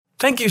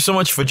Thank you so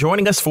much for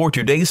joining us for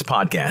today's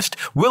podcast.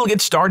 We'll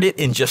get started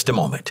in just a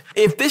moment.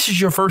 If this is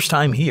your first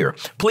time here,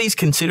 please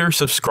consider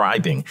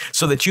subscribing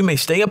so that you may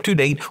stay up to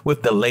date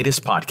with the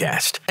latest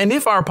podcast. And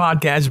if our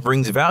podcast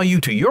brings value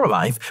to your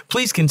life,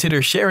 please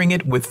consider sharing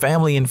it with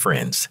family and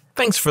friends.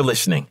 Thanks for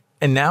listening.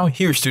 And now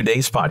here's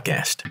today's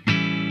podcast.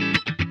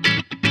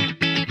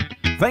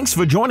 Thanks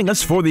for joining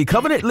us for the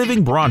Covenant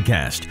Living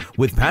broadcast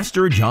with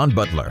Pastor John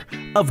Butler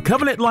of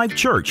Covenant Life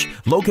Church,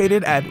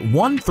 located at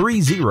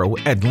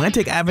 130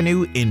 Atlantic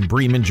Avenue in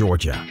Bremen,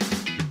 Georgia.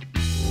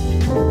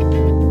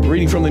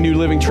 Reading from the New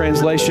Living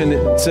Translation,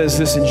 it says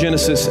this in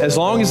Genesis: as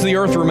long as the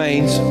earth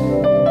remains,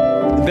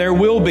 there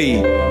will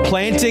be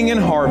planting and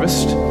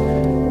harvest,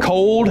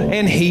 cold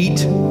and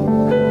heat.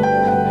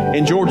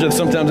 In Georgia,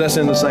 sometimes that's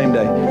in the same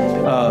day.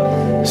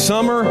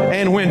 Summer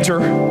and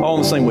winter, all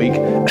in the same week.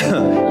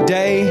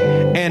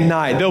 Day and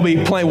night. They'll be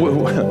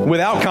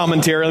without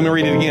commentary. Let me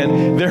read it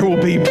again. There will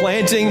be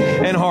planting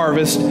and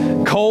harvest,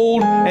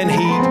 cold and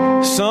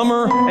heat,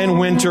 summer and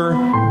winter,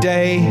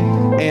 day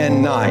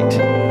and night.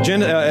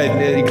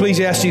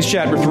 Ecclesiastes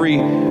chapter 3,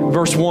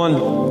 verse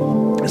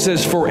 1. It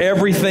says, for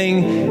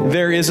everything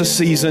there is a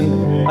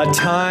season, a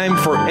time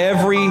for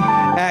every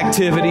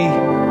activity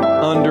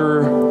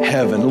under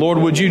heaven. Lord,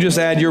 would you just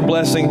add your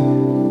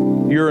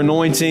blessing, your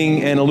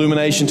anointing and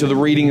illumination to the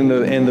reading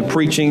and the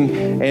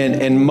preaching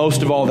and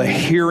most of all the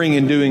hearing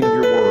and doing of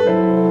your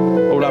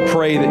word. Lord, I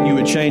pray that you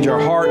would change our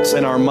hearts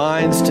and our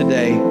minds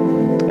today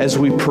as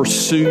we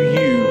pursue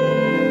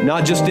you,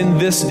 not just in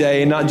this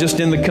day, not just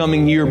in the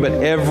coming year, but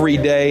every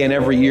day and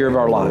every year of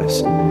our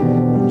lives.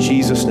 In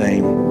Jesus'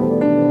 name.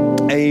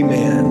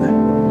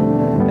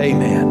 Amen.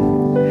 Amen.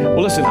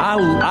 Well, listen,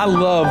 I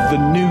love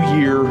the New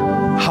Year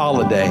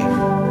holiday.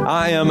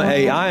 I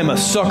am a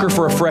sucker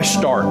for a fresh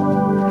start.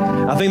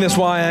 I think that's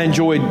why I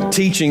enjoyed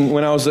teaching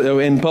when I was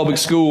in public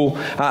school.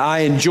 I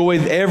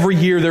enjoyed every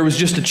year there was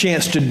just a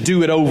chance to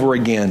do it over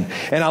again.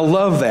 And I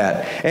love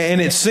that. And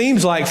it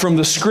seems like from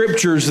the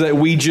scriptures that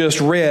we just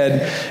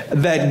read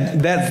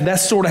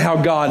that's sort of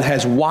how God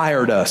has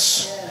wired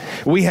us.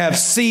 We have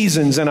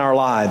seasons in our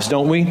lives,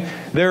 don't we?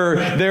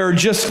 There are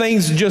just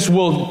things just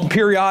will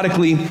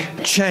periodically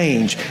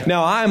change.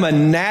 Now, I'm a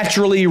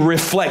naturally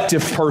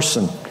reflective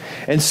person.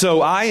 And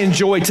so I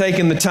enjoy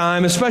taking the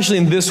time, especially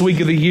in this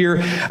week of the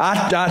year.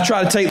 I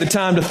try to take the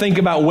time to think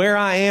about where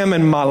I am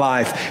in my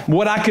life,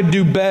 what I could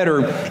do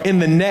better in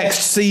the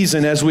next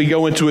season as we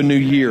go into a new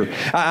year.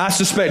 I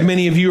suspect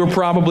many of you are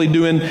probably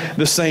doing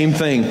the same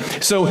thing.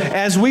 So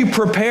as we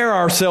prepare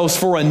ourselves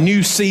for a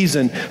new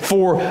season,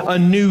 for a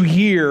new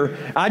year,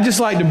 I'd just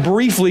like to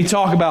briefly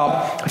talk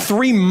about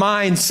 3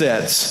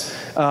 mindsets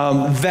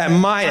that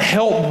might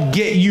help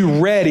get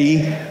you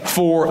ready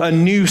for a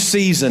new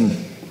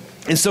season.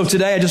 And so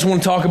today I just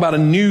want to talk about a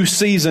new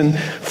season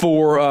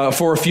for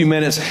a few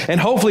minutes. And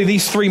hopefully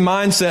these 3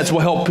 mindsets will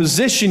help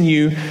position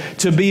you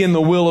to be in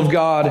the will of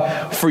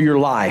God for your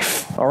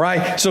life. All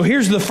right? So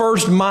here's the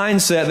first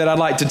mindset that I'd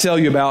like to tell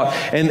you about.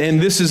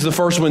 And this is the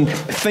first one.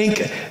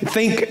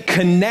 Think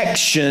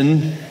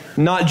connection,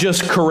 not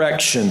just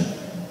correction.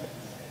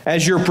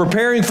 As you're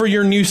preparing for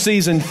your new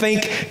season,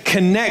 think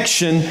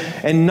connection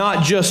and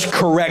not just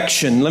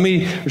correction. Let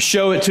me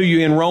show it to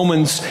you in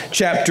Romans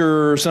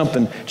chapter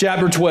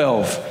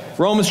 12.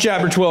 Romans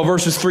chapter 12,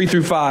 verses 3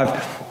 through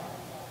 5.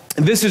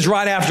 This is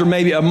right after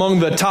maybe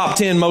among the top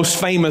 10 most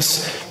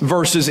famous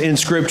verses in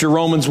Scripture,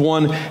 Romans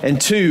 1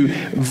 and 2.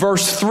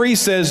 Verse 3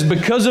 says,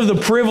 because of the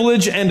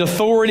privilege and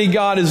authority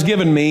God has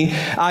given me,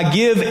 I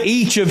give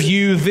each of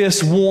you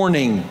this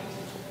warning.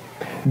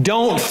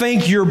 Don't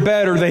think you're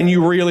better than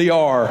you really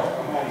are.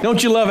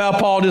 Don't you love how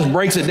Paul just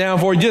breaks it down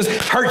for you? Just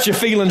hurts your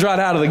feelings right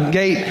out of the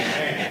gate.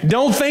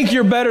 Don't think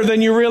you're better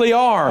than you really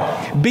are.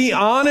 Be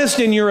honest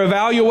in your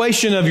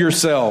evaluation of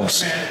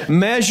yourselves,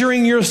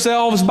 measuring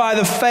yourselves by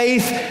the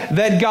faith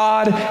that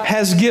God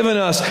has given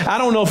us. I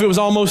don't know if it was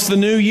almost the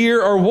new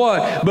year or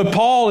what, but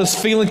Paul is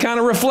feeling kind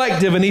of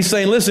reflective, and he's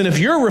saying, listen, if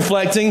you're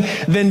reflecting,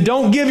 then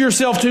don't give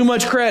yourself too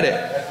much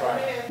credit.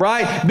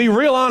 Right? Be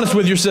real honest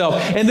with yourself.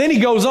 And then he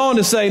goes on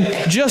to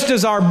say, just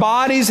as our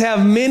bodies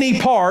have many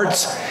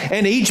parts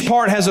and each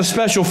part has a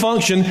special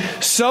function,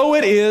 so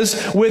it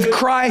is with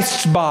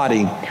Christ's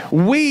body.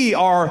 We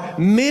are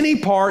many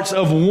parts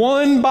of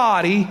one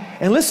body.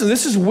 And listen,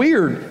 this is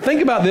weird.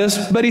 Think about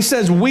this. But he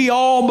says we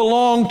all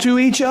belong to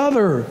each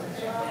other.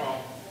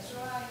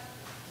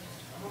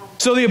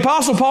 So the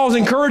Apostle Paul is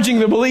encouraging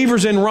the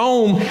believers in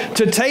Rome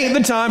to take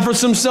the time for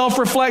some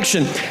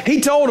self-reflection.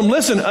 He told them,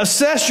 listen,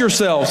 assess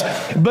yourselves,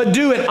 but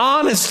do it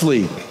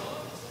honestly.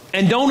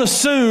 And don't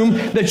assume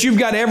that you've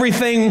got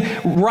everything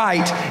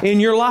right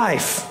in your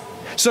life.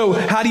 So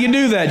how do you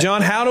do that,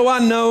 John? How do I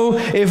know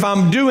if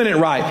I'm doing it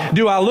right?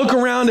 Do I look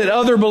around at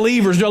other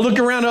believers? Do I look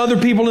around at other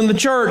people in the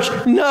church?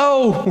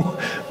 No,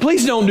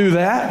 please don't do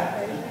that.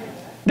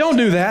 Don't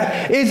do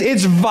that.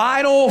 It's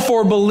vital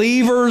for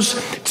believers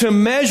to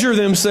measure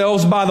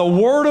themselves by the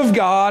Word of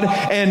God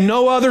and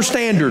no other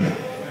standard.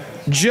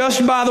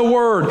 Just by the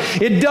Word.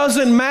 It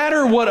doesn't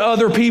matter what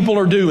other people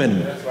are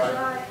doing.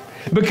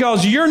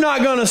 because you're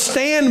not going to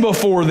stand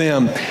before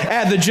them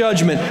at the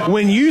judgment.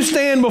 When you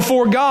stand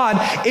before God,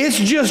 it's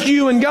just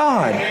you and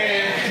God.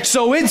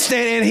 So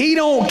and He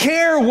don't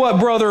care what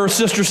brother or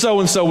sister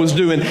so-and-so was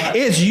doing.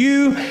 It's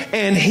you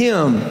and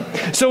him.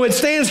 So it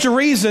stands to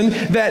reason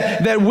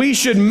that we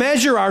should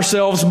measure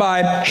ourselves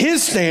by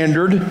His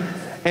standard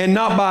and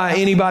not by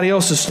anybody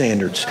else's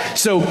standards.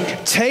 So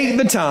take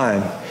the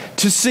time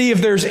to see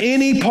if there's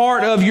any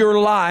part of your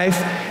life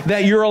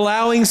that you're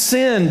allowing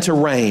sin to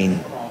reign.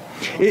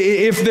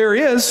 If there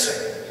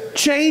is,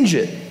 change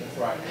it.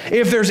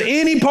 If there's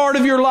any part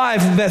of your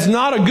life that's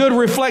not a good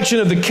reflection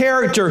of the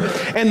character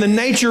and the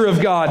nature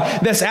of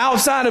God, that's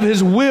outside of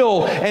His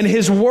will and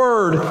His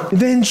word,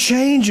 then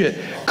change it.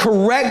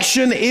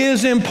 Correction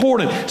is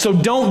important. So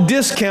don't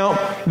discount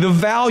the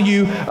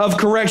value of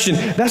correction.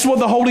 That's what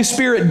the Holy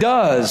Spirit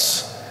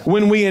does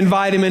when we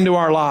invite Him into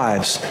our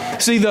lives.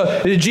 See,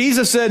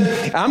 Jesus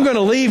said, I'm going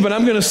to leave, but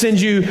I'm going to send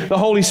you the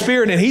Holy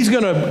Spirit, and He's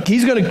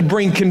going to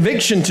bring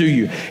conviction to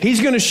you.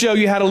 He's going to show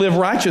you how to live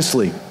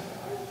righteously.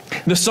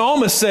 The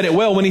psalmist said it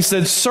well when he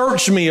said,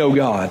 search me, O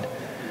God,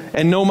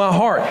 and know my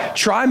heart.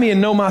 Try me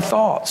and know my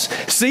thoughts.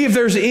 See if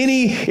there's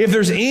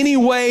any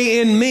way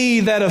in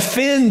me that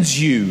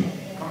offends you.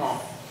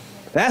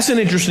 That's an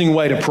interesting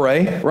way to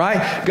pray,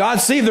 right? God,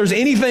 see if there's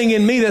anything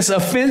in me that's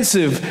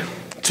offensive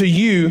to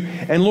you,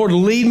 and Lord,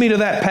 lead me to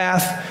that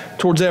path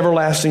towards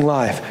everlasting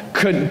life.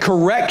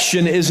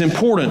 Correction is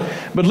important.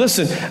 But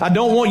listen, I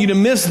don't want you to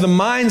miss the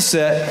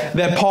mindset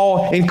that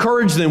Paul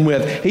encouraged them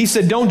with. He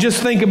said, don't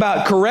just think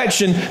about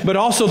correction, but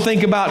also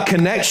think about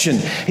connection.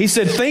 He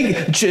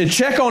said,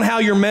 check on how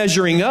you're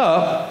measuring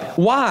up.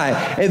 Why?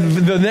 And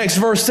the next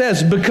verse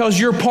says, because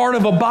you're part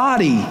of a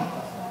body.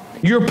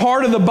 You're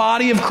part of the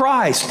body of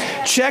Christ.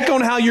 Check on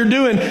how you're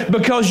doing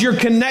because you're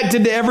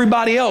connected to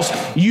everybody else.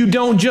 You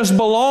don't just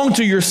belong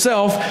to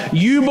yourself.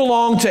 You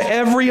belong to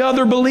every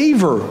other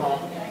believer.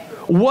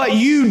 What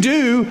you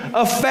do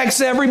affects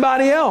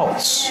everybody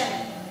else.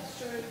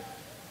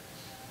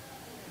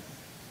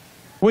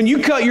 When you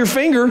cut your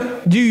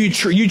finger, you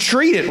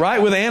treat it,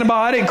 right, with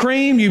antibiotic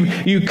cream.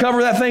 You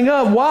cover that thing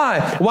up.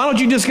 Why? Why don't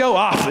you just go,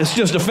 it's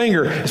just a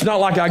finger. It's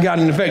not like I got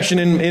an infection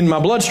in my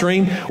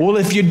bloodstream. Well,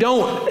 if you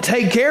don't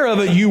take care of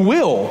it, you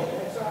will.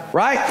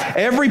 Right?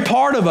 Every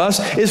part of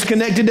us is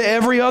connected to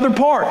every other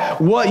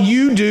part. What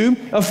you do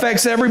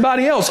affects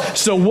everybody else.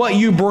 So what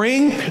you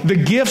bring, the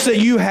gifts that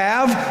you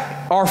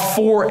have are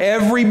for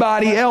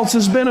everybody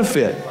else's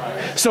benefit.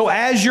 So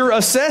as you're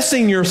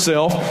assessing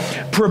yourself,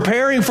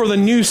 preparing for the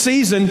new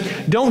season,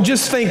 don't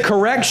just think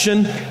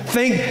correction,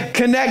 think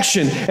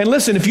connection. And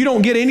listen, if you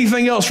don't get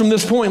anything else from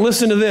this point,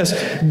 listen to this.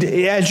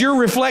 As you're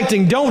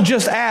reflecting, don't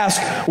just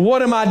ask,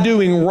 what am I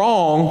doing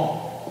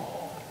wrong?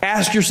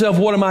 Ask yourself,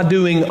 what am I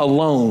doing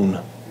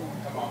alone?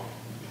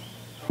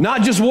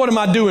 Not just what am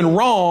I doing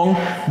wrong,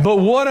 but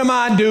what am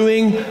I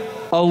doing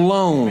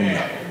alone?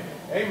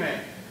 Amen.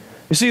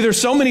 You see,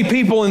 there's so many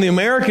people in the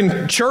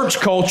American church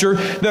culture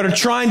that are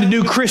trying to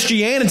do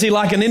Christianity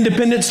like an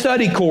independent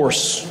study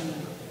course.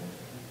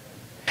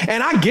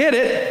 And I get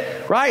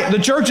it, right? The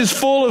church is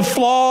full of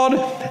flawed,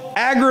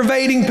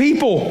 aggravating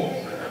people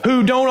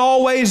who don't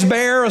always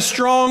bear a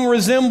strong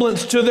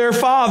resemblance to their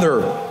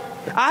Father.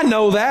 I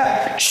know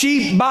that.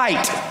 Sheep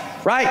bite,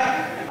 right?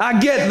 I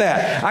get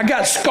that. I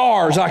got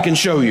scars I can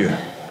show you.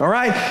 All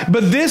right?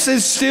 But this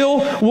is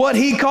still what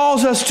He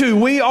calls us to.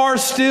 We are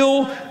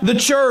still the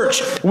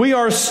church. We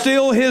are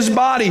still His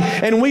body,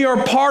 and we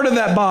are part of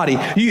that body.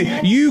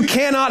 You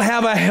cannot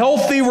have a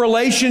healthy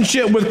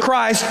relationship with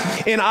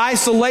Christ in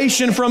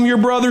isolation from your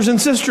brothers and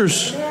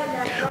sisters.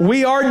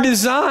 We are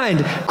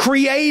designed,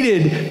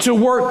 created to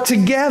work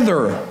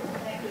together.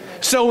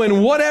 So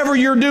in whatever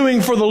you're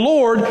doing for the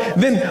Lord,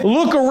 then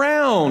look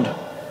around.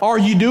 Are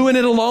you doing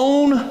it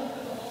alone?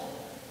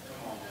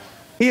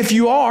 If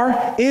you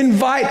are,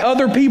 invite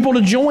other people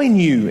to join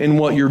you in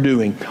what you're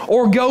doing,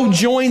 or go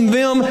join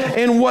them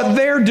in what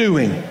they're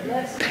doing.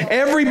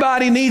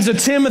 Everybody needs a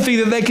Timothy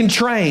that they can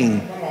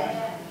train.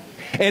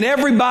 And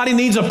everybody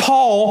needs a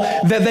Paul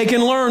that they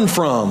can learn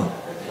from.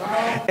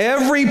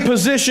 Every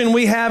position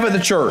we have at the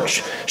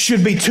church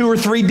should be 2 or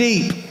 3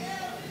 deep.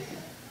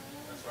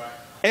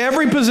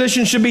 Every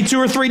position should be 2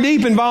 or 3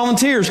 deep in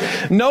volunteers.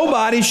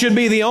 Nobody should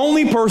be the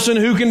only person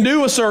who can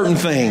do a certain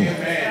thing.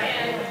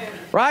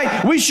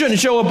 Right? We shouldn't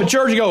show up at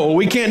church and go, well,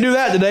 we can't do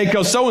that today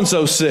because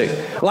so-and-so's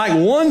sick. Like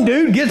one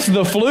dude gets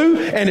the flu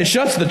and it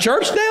shuts the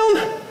church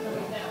down?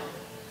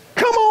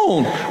 Come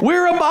on.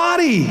 We're a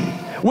body.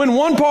 When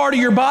one part of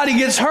your body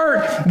gets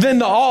hurt,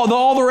 then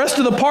all the rest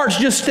of the parts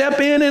just step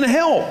in and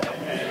help.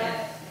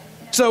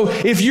 So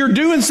if you're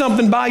doing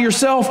something by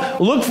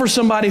yourself, look for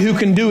somebody who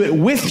can do it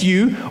with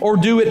you or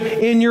do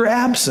it in your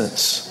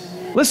absence.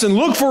 Listen,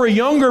 look for a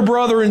younger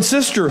brother and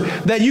sister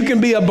that you can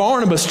be a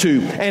Barnabas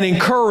to, an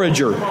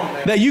encourager,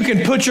 that you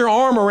can put your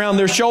arm around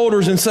their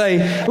shoulders and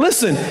say,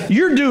 listen,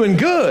 you're doing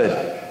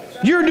good.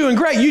 You're doing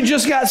great. You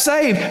just got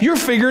saved. You're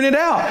figuring it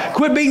out.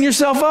 Quit beating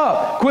yourself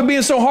up. Quit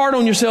being so hard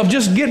on yourself.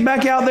 Just get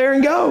back out there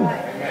and go.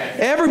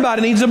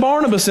 Everybody needs a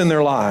Barnabas in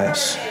their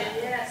lives,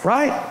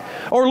 right?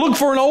 Or look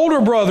for an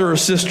older brother or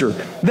sister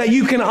that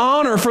you can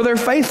honor for their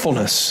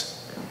faithfulness.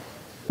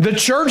 The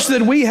church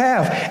that we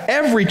have,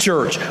 every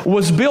church,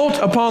 was built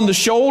upon the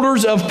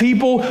shoulders of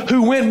people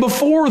who went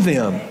before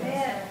them.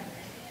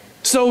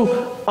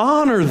 So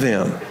honor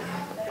them.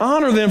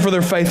 Honor them for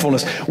their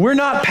faithfulness. We're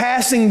not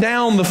passing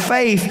down the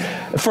faith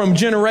from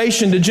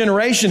generation to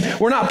generation.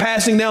 We're not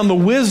passing down the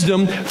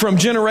wisdom from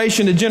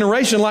generation to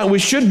generation like we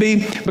should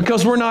be,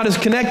 because we're not as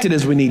connected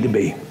as we need to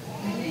be.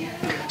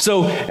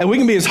 So, and we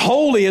can be as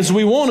holy as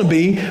we want to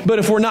be, but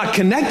if we're not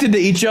connected to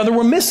each other,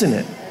 we're missing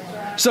it.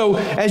 So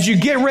as you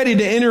get ready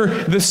to enter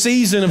the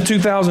season of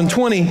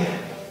 2020,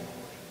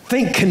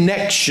 think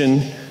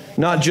connection,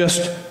 not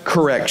just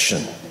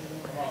correction.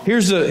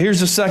 Here's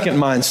a second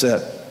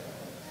mindset.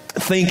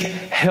 Think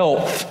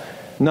health,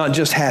 not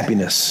just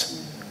happiness.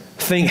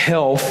 Think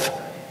health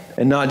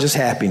and not just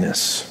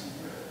happiness.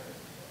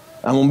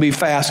 I'm going to be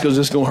fast because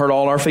this is going to hurt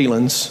all our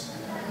feelings.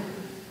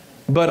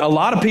 But a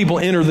lot of people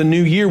enter the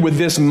new year with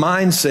this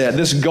mindset,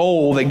 this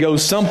goal that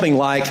goes something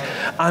like,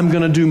 I'm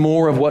going to do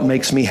more of what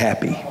makes me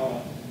happy.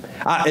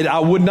 I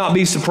would not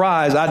be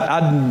surprised.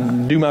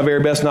 I'd do my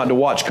very best not to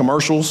watch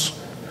commercials.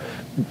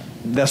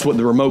 That's what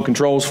the remote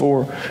control's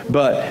for.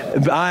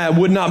 But I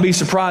would not be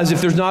surprised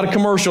if there's not a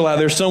commercial out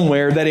there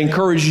somewhere that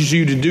encourages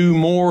you to do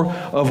more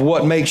of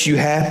what makes you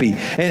happy.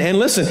 And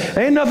listen,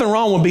 there ain't nothing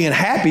wrong with being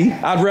happy.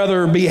 I'd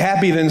rather be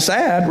happy than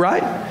sad,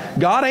 right?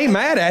 God ain't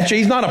mad at you.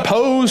 He's not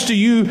opposed to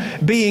you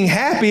being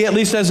happy, at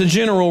least as a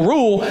general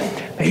rule.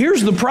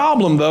 Here's the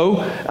problem, though,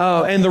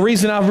 and the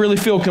reason I really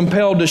feel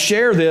compelled to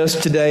share this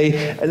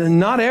today.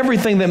 Not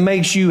everything that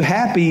makes you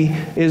happy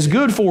is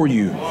good for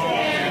you.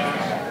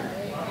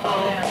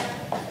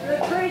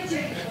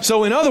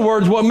 So in other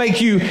words, what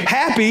makes you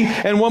happy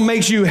and what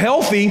makes you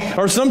healthy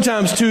are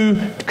sometimes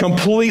two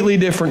completely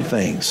different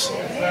things.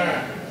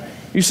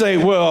 You say,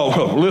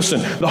 well,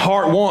 listen, the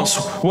heart wants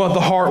what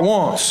the heart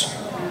wants.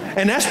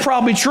 And that's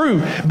probably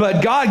true,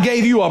 but God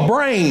gave you a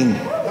brain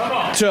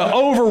to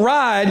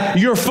override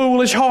your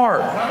foolish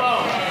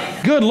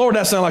heart. Good Lord,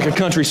 that sounds like a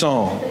country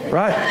song,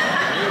 right?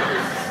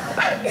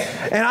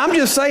 And I'm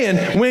just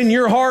saying, when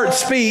your heart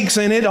speaks,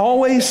 and it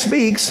always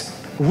speaks,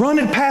 run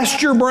it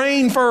past your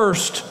brain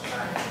first.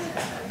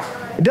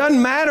 It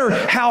doesn't matter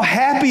how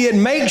happy it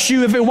makes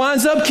you if it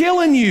winds up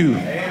killing you.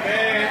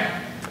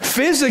 Amen.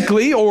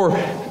 Physically or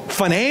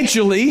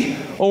financially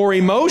or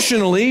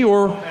emotionally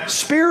or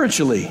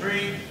spiritually.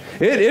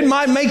 It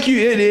might make you,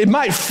 it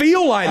might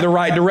feel like the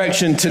right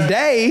direction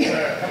today,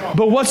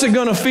 but what's it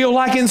going to feel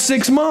like in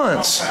 6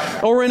 months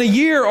or in a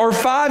year or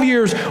 5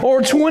 years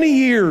or 20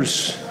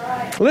 years?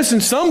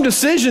 Listen, some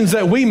decisions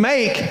that we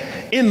make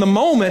in the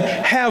moment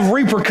have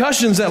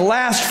repercussions that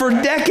last for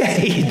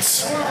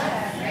decades.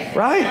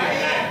 Right?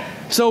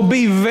 So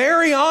be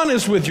very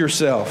honest with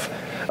yourself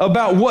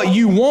about what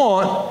you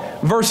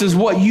want versus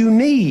what you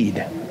need.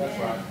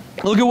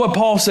 Look at what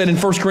Paul said in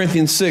 1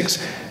 Corinthians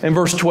 6 and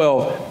verse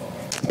 12.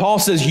 Paul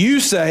says, you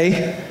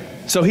say,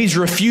 so he's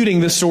refuting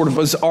this sort of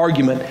his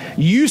argument.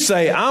 You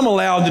say, I'm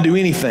allowed to do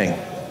anything.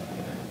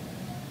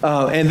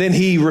 And then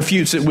he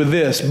refutes it with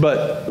this.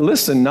 But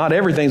listen, not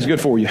everything's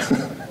good for you.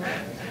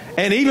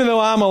 And even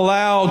though I'm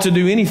allowed to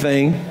do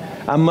anything,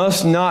 I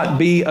must not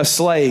be a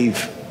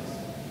slave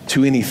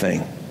to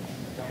anything.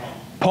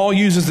 Paul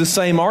uses the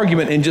same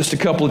argument in just a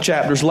couple of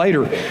chapters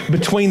later.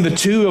 Between the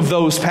two of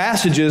those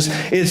passages,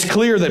 it's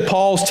clear that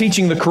Paul's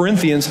teaching the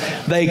Corinthians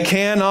they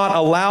cannot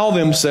allow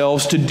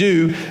themselves to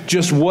do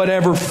just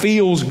whatever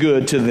feels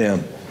good to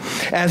them.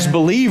 As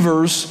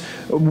believers,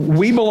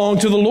 we belong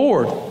to the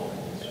Lord.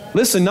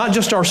 Listen, not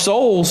just our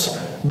souls,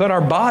 but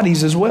our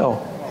bodies as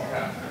well.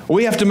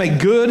 We have to make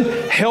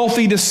good,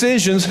 healthy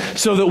decisions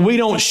so that we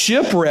don't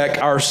shipwreck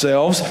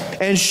ourselves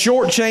and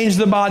shortchange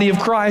the body of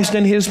Christ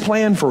and His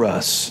plan for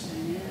us.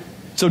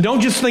 So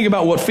don't just think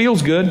about what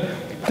feels good.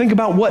 Think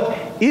about what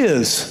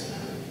is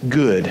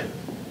good.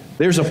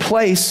 There's a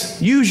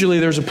place, usually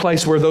there's a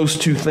place where those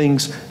two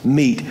things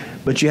meet.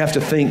 But you have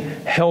to think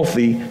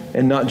healthy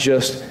and not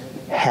just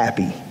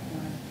happy.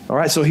 All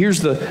right, so here's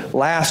the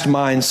last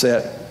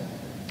mindset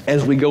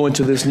as we go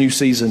into this new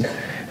season.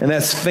 And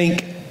that's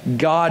think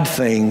God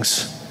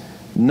things,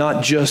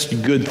 not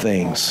just good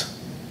things.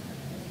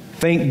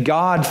 Think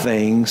God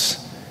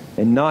things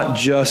and not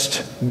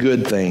just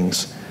good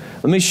things.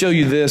 Let me show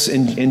you this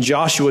in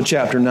Joshua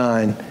chapter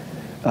 9,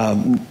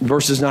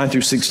 verses 9 through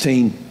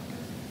 16.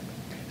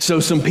 So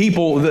some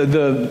people,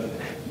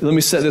 let me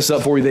set this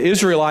up for you. The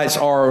Israelites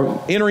are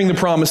entering the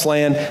promised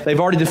land. They've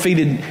already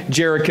defeated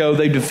Jericho.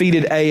 They've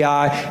defeated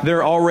Ai.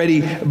 They're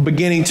already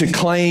beginning to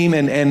claim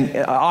and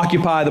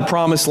occupy the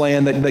promised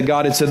land that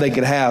God had said they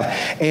could have.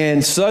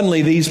 And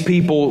suddenly these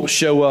people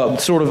show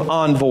up, sort of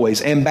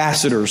envoys,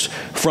 ambassadors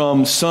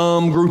from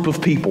some group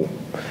of people.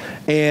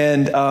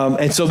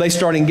 And so they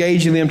start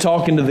engaging them,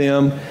 talking to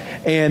them.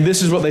 And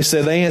this is what they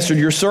said. They answered,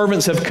 your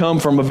servants have come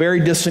from a very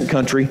distant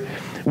country.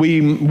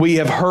 We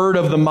have heard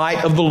of the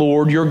might of the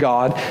Lord your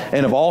God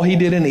and of all he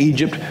did in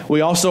Egypt.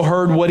 We also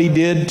heard what he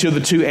did to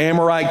the 2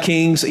 Amorite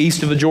kings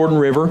east of the Jordan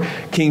River,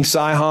 King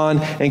Sihon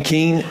and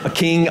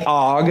King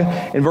Og.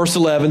 In verse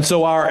 11,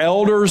 so our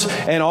elders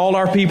and all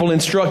our people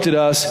instructed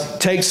us,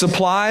 take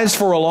supplies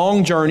for a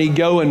long journey,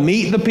 go and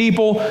meet the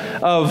people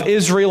of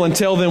Israel and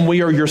tell them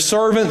we are your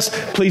servants.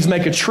 Please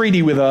make a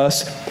treaty with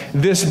us.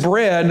 This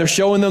bread, they're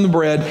showing them the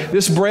bread.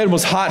 This bread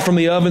was hot from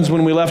the ovens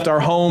when we left our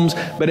homes,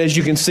 but as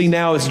you can see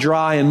now, it's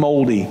dry and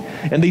moldy.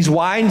 And these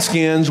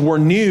wineskins were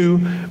new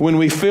when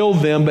we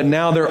filled them, but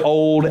now they're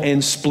old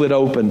and split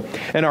open.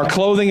 And our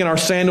clothing and our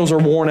sandals are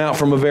worn out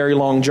from a very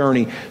long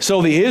journey.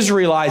 So the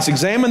Israelites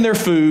examined their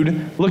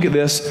food, look at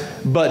this,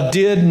 but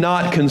did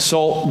not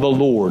consult the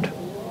Lord.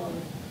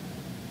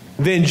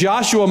 Then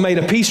Joshua made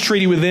a peace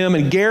treaty with them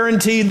and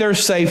guaranteed their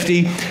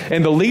safety,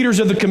 and the leaders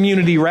of the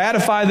community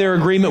ratified their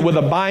agreement with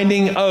a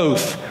binding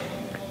oath.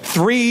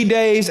 3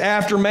 days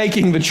after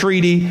making the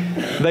treaty,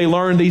 they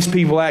learned these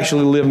people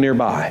actually live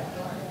nearby.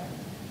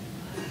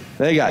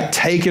 They got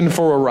taken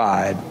for a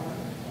ride.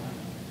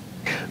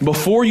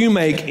 Before you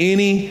make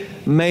any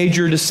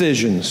major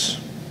decisions,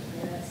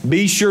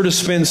 be sure to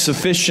spend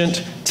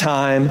sufficient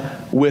time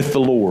with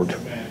the Lord.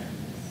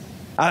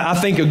 I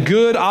think a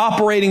good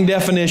operating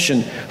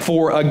definition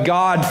for a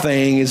God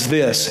thing is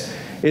this.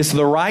 It's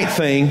the right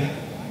thing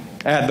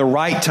at the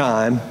right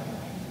time,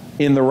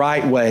 in the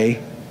right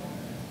way,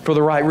 for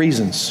the right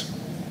reasons.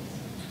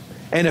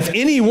 And if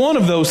any one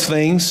of those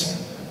things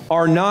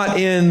are not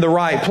in the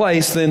right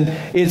place, then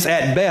it's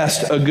at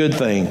best a good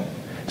thing.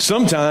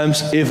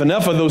 Sometimes, if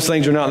enough of those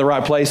things are not in the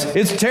right place,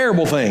 it's a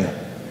terrible thing.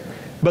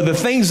 But the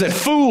things that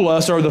fool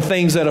us are the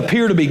things that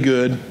appear to be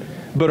good,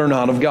 but are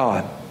not of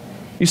God.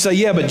 You say,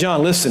 yeah, but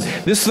John, listen,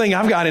 this thing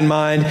I've got in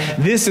mind,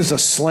 this is a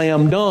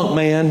slam dunk,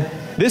 man.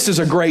 This is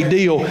a great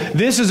deal.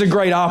 This is a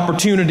great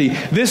opportunity.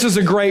 This is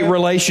a great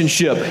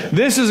relationship.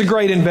 This is a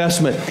great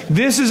investment.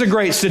 This is a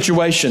great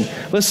situation.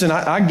 Listen,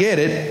 I get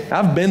it.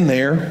 I've been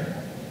there.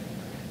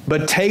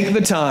 But take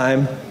the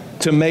time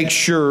to make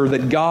sure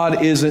that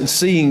God isn't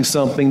seeing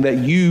something that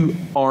you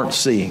aren't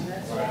seeing.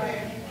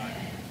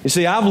 You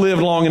see, I've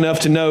lived long enough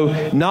to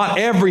know not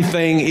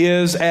everything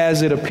is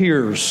as it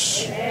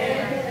appears.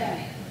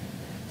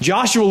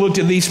 Joshua looked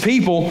at these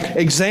people,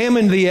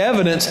 examined the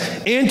evidence,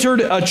 entered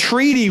a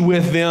treaty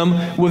with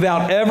them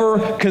without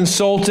ever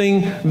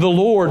consulting the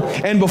Lord.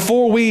 And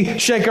before we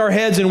shake our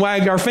heads and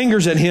wag our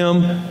fingers at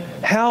him,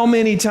 how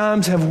many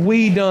times have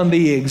we done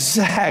the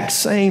exact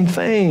same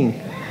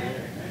thing?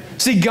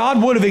 See,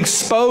 God would have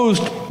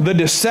exposed the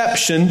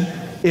deception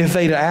if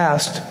they'd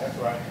asked.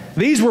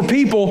 These were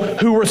people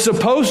who were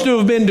supposed to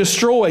have been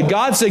destroyed.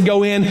 God said,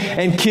 go in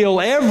and kill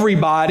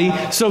everybody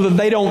so that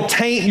they don't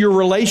taint your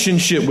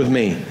relationship with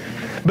me.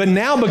 But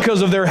now,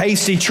 because of their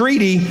hasty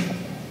treaty,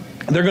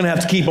 they're going to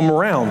have to keep them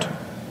around.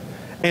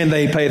 And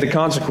they pay the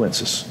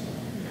consequences.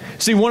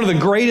 See, one of the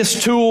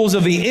greatest tools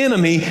of the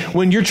enemy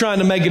when you're trying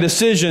to make a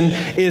decision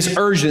is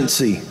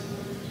urgency.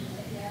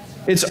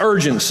 It's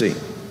urgency.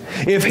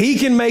 If he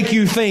can make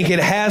you think it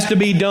has to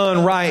be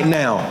done right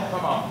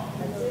now,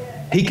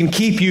 he can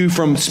keep you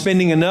from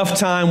spending enough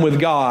time with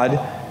God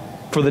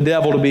for the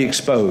devil to be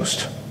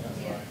exposed.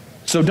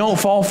 So don't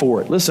fall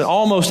for it. Listen,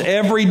 almost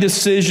every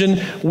decision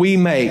we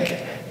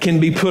make can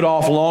be put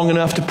off long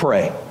enough to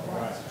pray.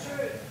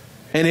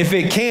 And if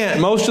it can't,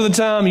 most of the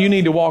time you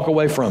need to walk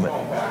away from it.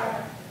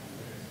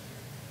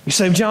 You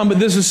say, John, but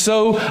this is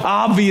so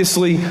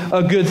obviously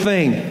a good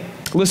thing.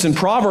 Listen,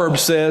 Proverbs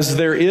says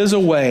there is a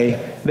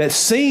way that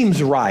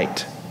seems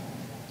right,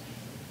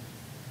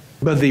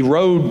 but the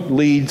road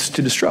leads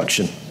to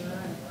destruction.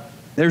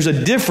 There's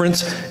a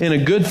difference in a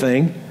good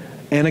thing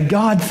and a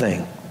God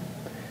thing.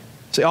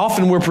 See,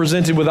 often we're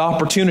presented with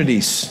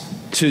opportunities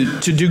to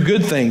do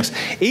good things,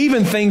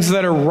 even things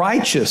that are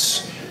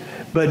righteous,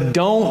 but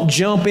don't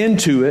jump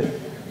into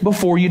it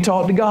before you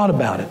talk to God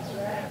about it,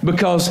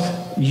 because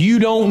you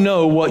don't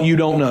know what you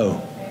don't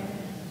know.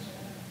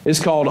 It's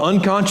called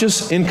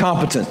unconscious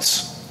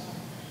incompetence.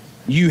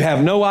 You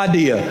have no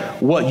idea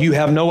what you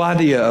have no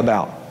idea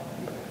about.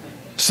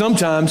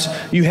 Sometimes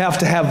you have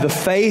to have the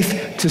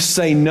faith to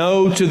say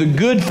no to the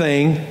good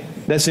thing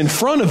that's in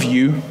front of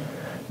you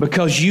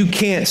because you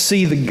can't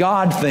see the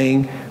God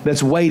thing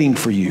that's waiting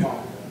for you.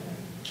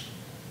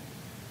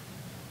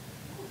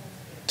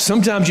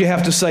 Sometimes you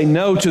have to say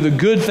no to the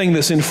good thing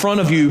that's in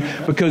front of you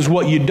because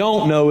what you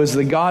don't know is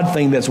the God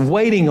thing that's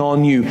waiting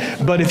on you.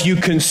 But if you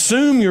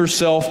consume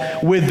yourself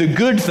with the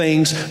good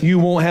things, you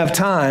won't have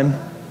time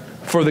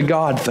for the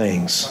God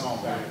things.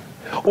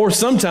 Or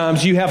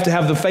sometimes you have to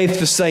have the faith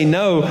to say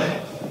no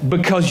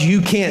because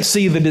you can't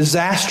see the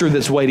disaster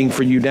that's waiting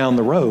for you down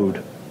the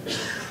road.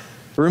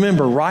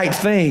 Remember, right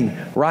thing,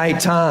 right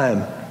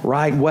time,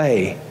 right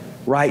way,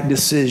 right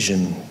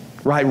decision,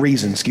 right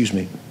reason,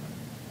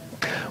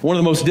 One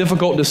of the most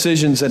difficult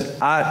decisions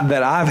that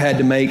I've had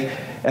to make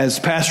as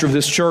pastor of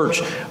this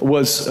church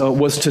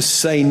was to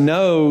say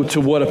no to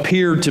what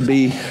appeared to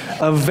be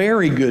a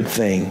very good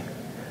thing,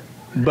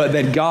 but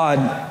that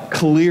God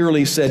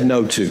clearly said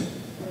no to.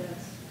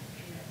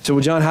 So,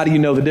 well, John, how do you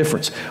know the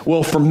difference?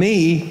 Well, for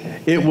me,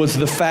 it was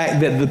the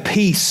fact that the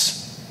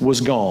peace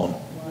was gone.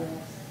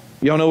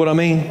 Y'all know what I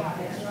mean?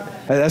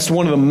 That's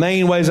one of the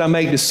main ways I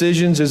make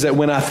decisions, is that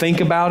when I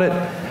think about it,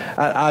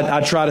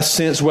 I try to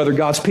sense whether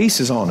God's peace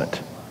is on it.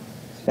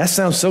 That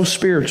sounds so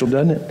spiritual,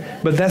 doesn't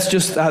it? But that's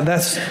just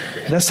that's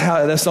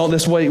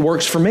the way it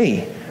works for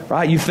me,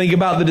 right? You think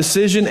about the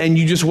decision and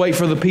you just wait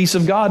for the peace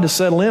of God to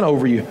settle in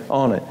over you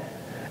on it.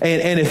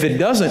 And if it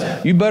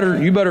doesn't, you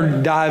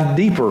better dive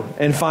deeper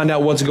and find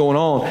out what's going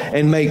on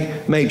and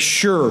make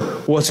sure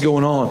what's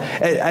going on.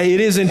 It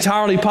is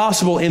entirely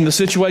possible in the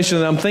situation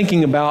that I'm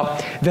thinking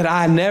about that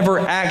I never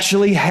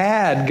actually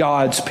had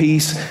God's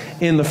peace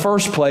in the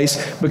first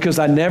place because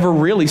I never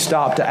really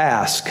stopped to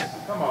ask.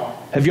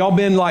 Have y'all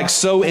been like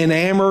so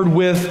enamored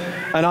with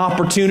an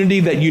opportunity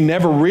that you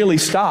never really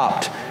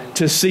stopped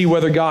to see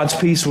whether God's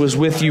peace was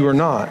with you or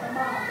not?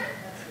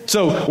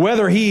 So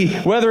whether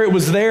it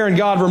was there and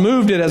God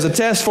removed it as a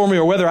test for me,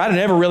 or whether I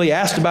never really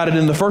asked about it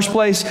in the first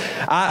place,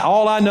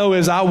 all I know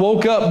is I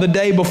woke up the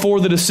day before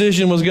the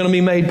decision was going to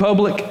be made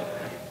public,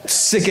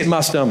 sick at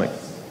my stomach.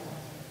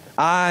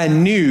 I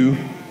knew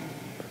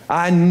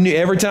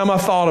every time I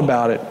thought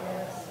about it,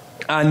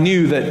 I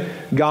knew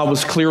that God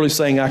was clearly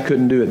saying I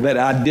couldn't do it, that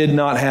I did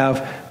not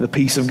have the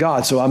peace of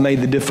God. So I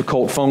made the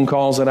difficult phone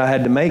calls that I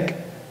had to make,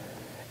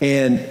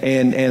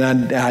 and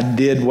I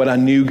did what I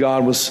knew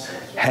God was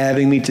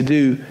having me to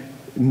do,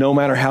 no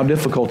matter how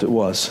difficult it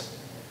was.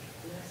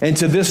 And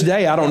to this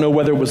day, I don't know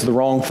whether it was the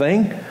wrong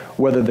thing,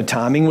 whether the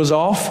timing was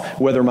off,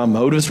 whether my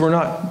motives were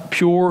not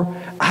pure.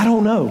 I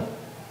don't know.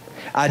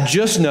 I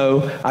just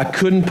know I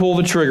couldn't pull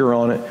the trigger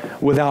on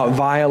it without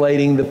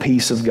violating the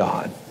peace of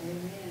God.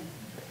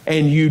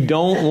 And you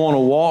don't want to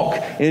walk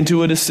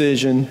into a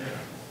decision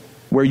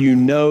where you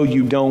know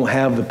you don't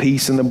have the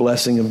peace and the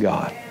blessing of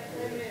God.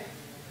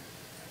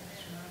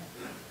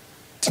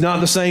 It's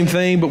not the same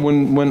thing, but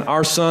when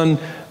our son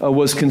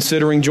was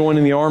considering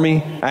joining the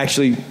Army,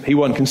 actually, he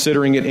wasn't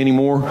considering it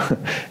anymore.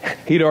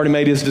 He'd already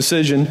made his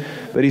decision,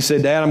 but he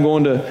said, Dad, I'm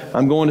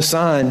going to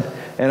sign.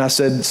 And I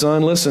said,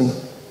 son, listen,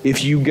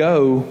 if you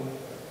go,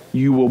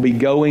 you will be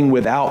going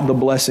without the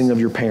blessing of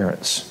your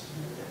parents.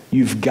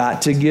 You've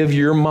got to give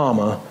your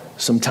mama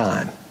some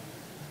time.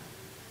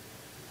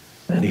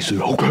 And he said,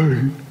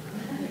 okay.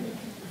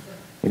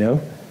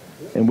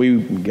 And we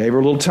gave her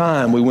a little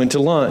time. We went to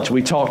lunch.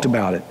 We talked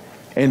about it.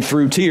 And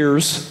through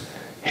tears,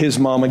 his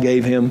mama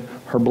gave him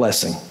her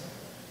blessing.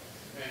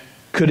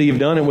 Could he have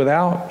done it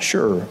without?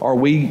 Sure. Are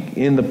we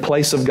in the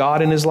place of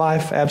God in his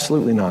life?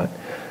 Absolutely not.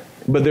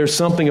 But there's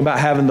something about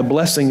having the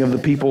blessing of the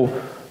people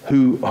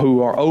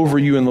who are over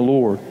you in the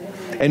Lord.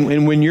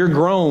 And when you're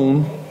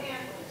grown,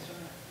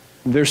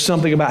 there's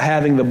something about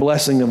having the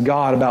blessing of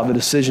God about the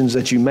decisions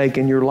that you make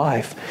in your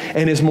life.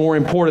 And it's more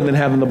important than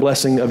having the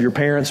blessing of your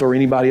parents or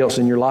anybody else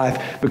in your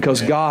life,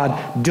 because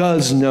God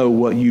does know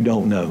what you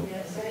don't know.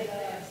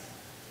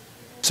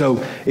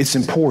 So it's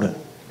important.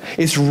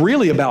 It's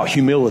really about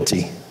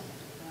humility.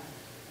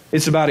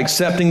 It's about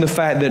accepting the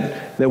fact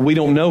that we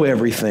don't know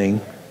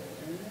everything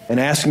and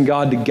asking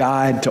God to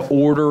guide, to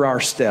order our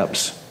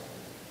steps.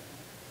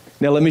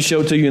 Now let me show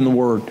it to you in the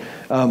Word.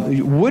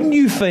 Wouldn't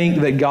you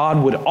think that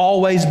God would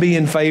always be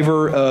in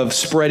favor of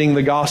spreading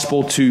the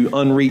gospel to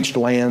unreached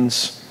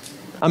lands?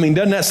 I mean,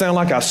 doesn't that sound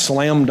like a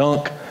slam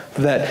dunk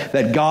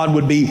that God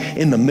would be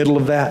in the middle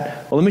of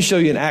that? Well, let me show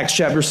you in Acts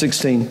chapter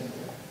 16.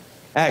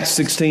 Acts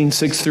 16,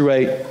 6 through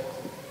 8.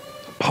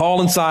 Paul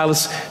and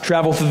Silas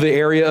traveled through the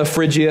area of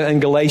Phrygia and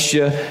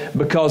Galatia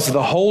because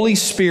the Holy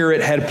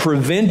Spirit had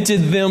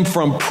prevented them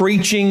from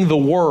preaching the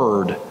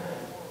word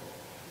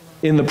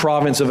in the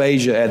province of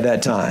Asia at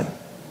that time.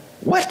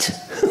 What?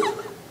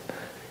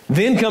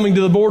 Then coming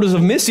to the borders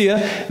of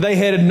Mysia, they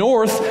headed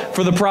north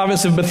for the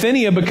province of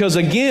Bithynia because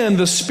again,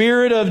 the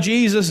Spirit of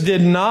Jesus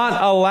did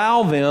not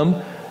allow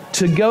them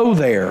to go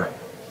there.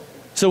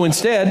 So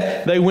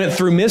instead, they went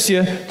through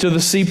Mysia to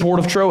the seaport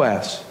of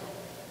Troas.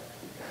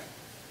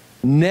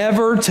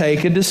 Never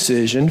take a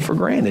decision for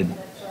granted.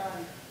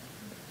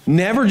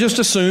 Never just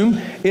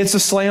assume it's a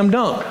slam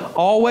dunk.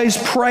 Always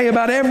pray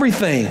about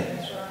everything.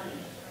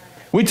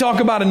 We talk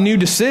about a new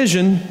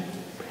decision.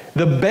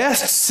 The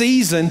best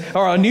season,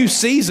 or a new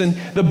season,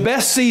 the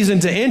best season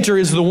to enter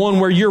is the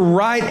one where you're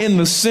right in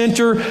the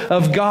center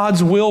of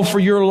God's will for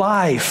your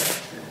life.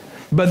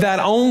 But that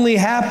only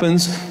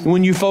happens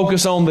when you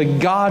focus on the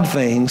God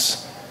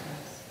things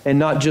and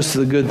not just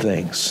the good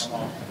things.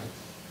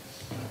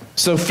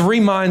 So 3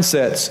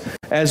 mindsets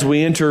as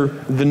we enter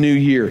the new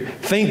year.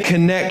 Think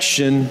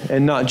connection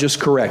and not just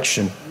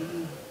correction.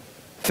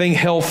 Think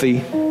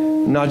healthy,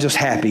 not just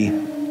happy.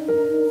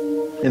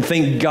 And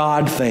think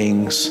God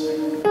things,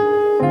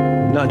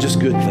 not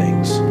just good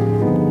things.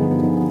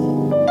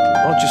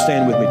 Why don't you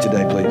stand with me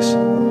today, please?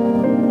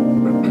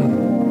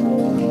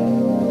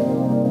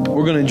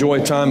 We're going to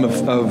enjoy a time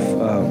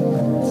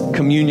of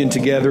communion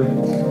together.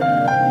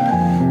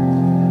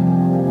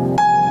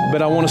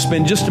 But I want to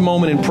spend just a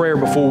moment in prayer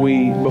before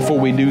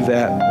we do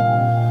that.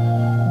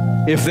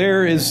 If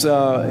there's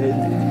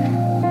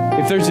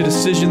a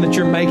decision that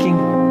you're making,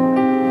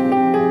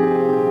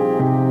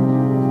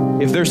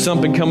 If there's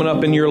something coming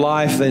up in your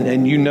life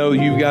and you know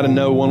you've got to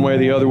know one way or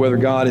the other whether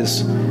God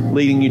is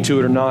leading you to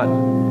it or not,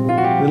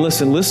 then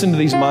listen to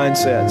these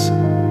mindsets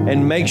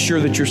and make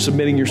sure that you're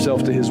submitting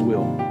yourself to His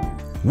will.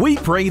 We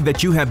pray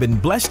that you have been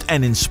blessed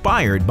and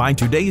inspired by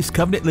today's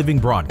Covenant Living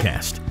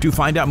broadcast. To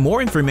find out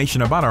more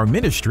information about our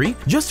ministry,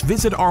 just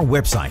visit our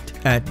website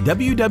at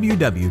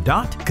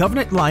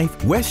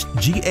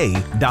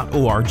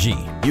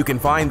www.covenantlifewestga.org. You can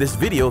find this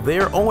video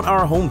there on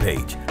our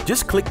homepage.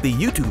 Just click the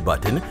YouTube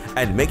button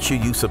and make sure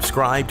you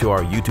subscribe to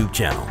our YouTube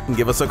channel. And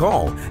give us a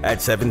call at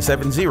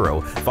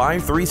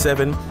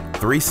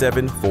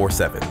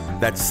 770-537-3747.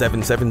 That's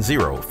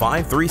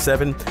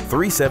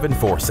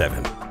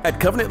 770-537-3747. At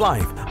Covenant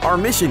Life, our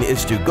mission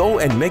is to go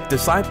and make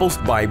disciples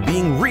by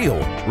being real,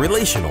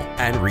 relational,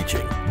 and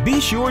reaching. Be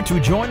sure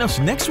to join us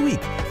next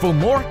week for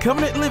more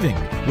Covenant Living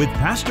with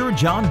Pastor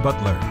John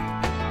Butler.